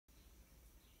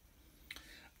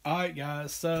All right,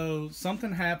 guys. So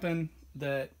something happened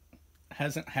that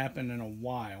hasn't happened in a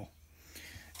while,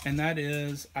 and that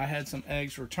is I had some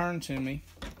eggs returned to me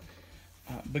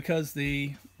because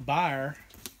the buyer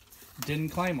didn't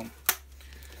claim them.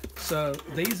 So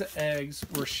these eggs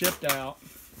were shipped out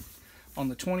on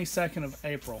the 22nd of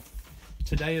April.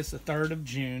 Today is the 3rd of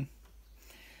June.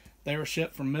 They were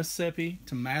shipped from Mississippi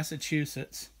to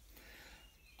Massachusetts.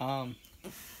 I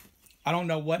don't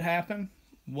know what happened,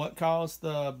 what caused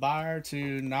the buyer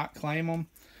to not claim them.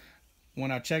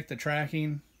 When I checked the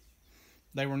tracking,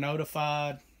 they were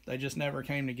notified. They just never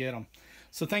came to get them.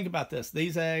 So think about this.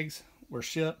 These eggs were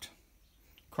shipped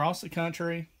across the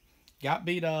country, got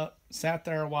beat up, sat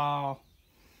there a while.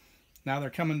 Now they're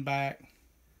coming back.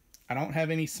 I don't have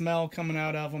any smell coming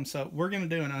out of them, so we're going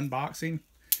to do an unboxing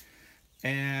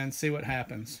and see what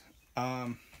happens.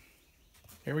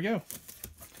 Here we go.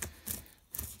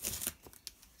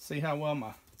 See how well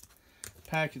my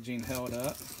packaging held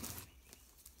up.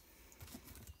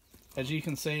 As you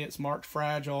can see, it's marked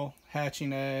fragile,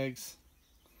 hatching eggs.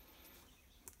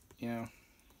 You know.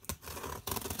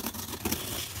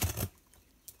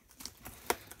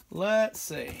 Let's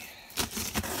see.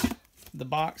 The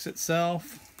box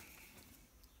itself,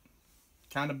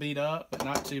 kind of beat up, but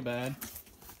not too bad.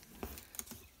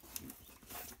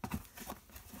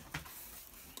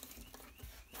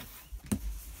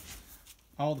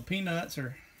 All the peanuts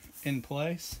are in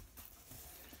place.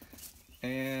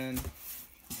 And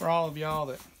for all of y'all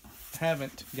that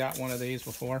haven't got one of these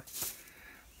before,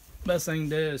 best thing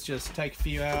to do is just take a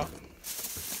few out.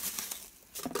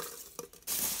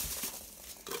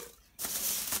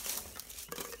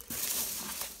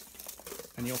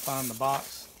 And you'll find the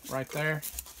box right there.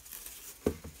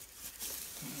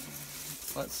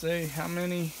 Let's see how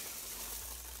many.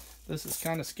 This is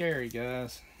kind of scary,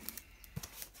 guys.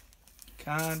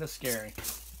 Kind of scary.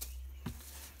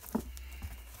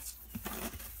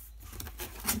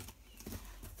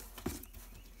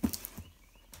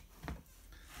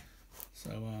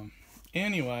 So,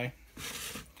 anyway,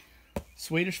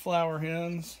 Swedish flower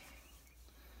hens.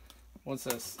 What's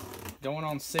this? Going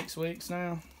on 6 weeks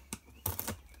now?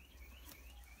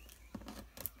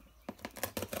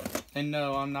 And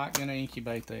no, I'm not going to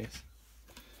incubate these.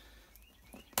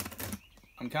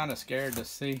 I'm kind of scared to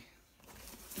see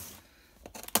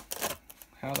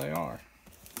how they are.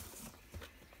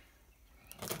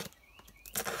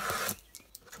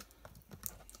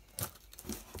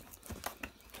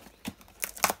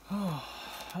 Oh,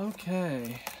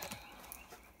 okay.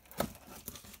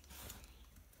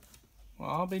 Well,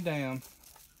 I'll be damned.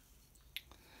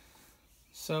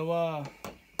 So,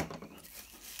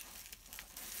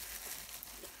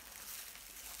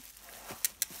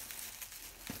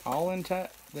 all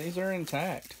intact. These are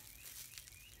intact.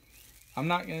 I'm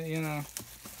not gonna, you know.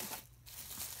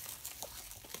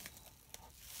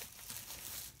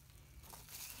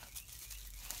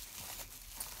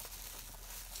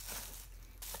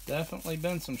 Definitely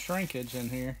been some shrinkage in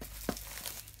here.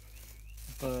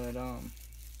 But,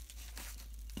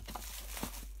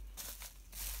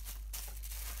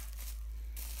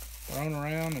 thrown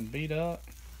around and beat up.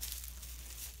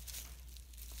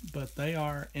 But they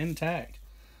are intact.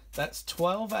 That's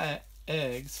 12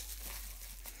 eggs.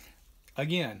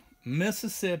 Again,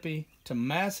 Mississippi to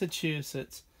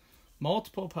Massachusetts,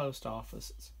 multiple post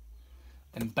offices,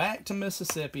 and back to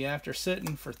Mississippi after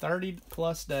sitting for 30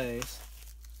 plus days.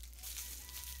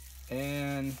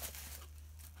 And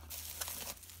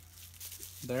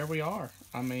there we are.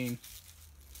 I mean,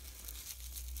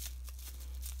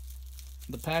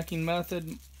 the packing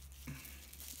method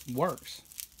works.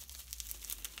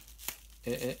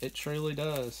 It truly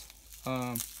does.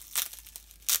 I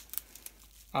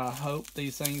hope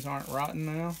these things aren't rotten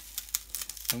now,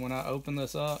 and when I open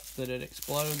this up that it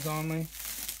explodes on me.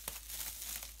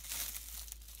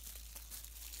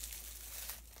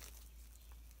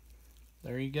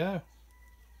 There you go. In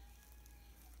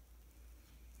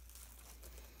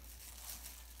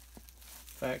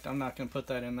fact, I'm not going to put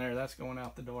that in there. That's going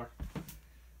out the door.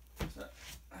 So,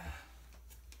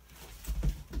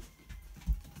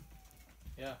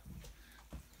 yeah.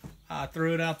 I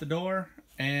threw it out the door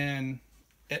and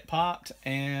it popped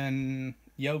and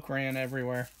yolk ran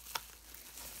everywhere.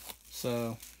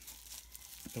 So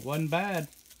it wasn't bad.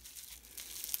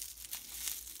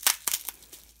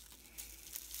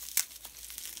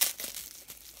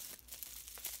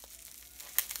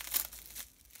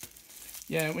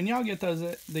 Yeah, when y'all get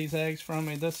these eggs from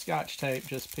me, this Scotch tape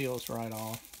just peels right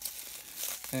off.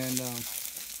 And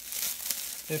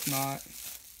if not,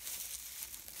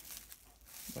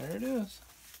 there it is.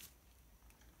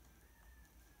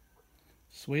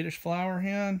 Swedish flower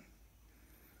hen.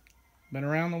 Been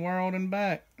around the world and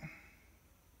back.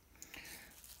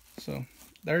 So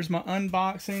there's my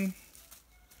unboxing.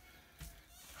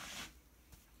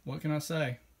 What can I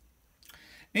say?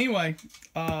 Anyway,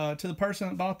 to the person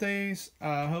that bought these,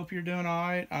 I hope you're doing all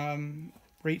right.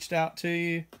 Reached out to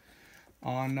you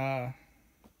on,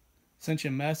 sent you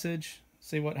a message,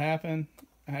 see what happened.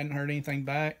 I hadn't heard anything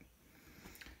back.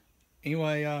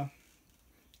 Anyway,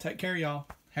 take care, y'all.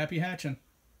 Happy hatching.